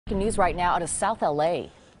News right now out of South LA.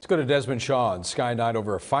 Let's go to Desmond Shaw on Sky 9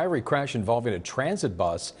 over a fiery crash involving a transit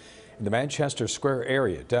bus in the Manchester Square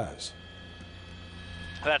area. Des.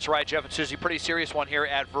 That's right, Jeff and Susie. Pretty serious one here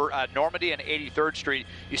at Normandy and 83rd Street.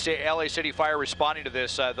 You see LA City Fire responding to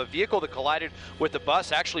this. The vehicle that collided with the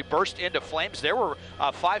bus actually burst into flames. There were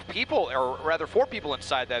 5 people, or rather 4 people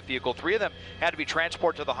inside that vehicle. 3 of them had to be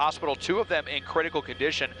transported to the hospital, 2 of them in critical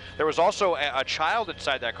condition. There was also a child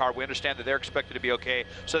inside that car. We understand that they're expected to be okay.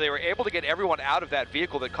 So they were able to get everyone out of that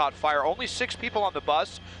vehicle that caught fire. Only 6 people on the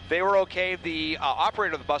bus. They were okay. The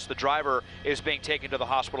operator of the bus, the driver, is being taken to the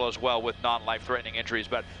hospital as well with non-life-threatening injuries.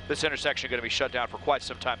 But this intersection is going to be shut down for quite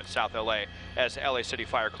some time in South LA as LA City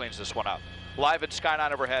Fire cleans this one up. Live at Sky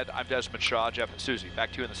 9 overhead, I'm Desmond Shaw. Jeff and Susie,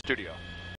 back to you in the studio.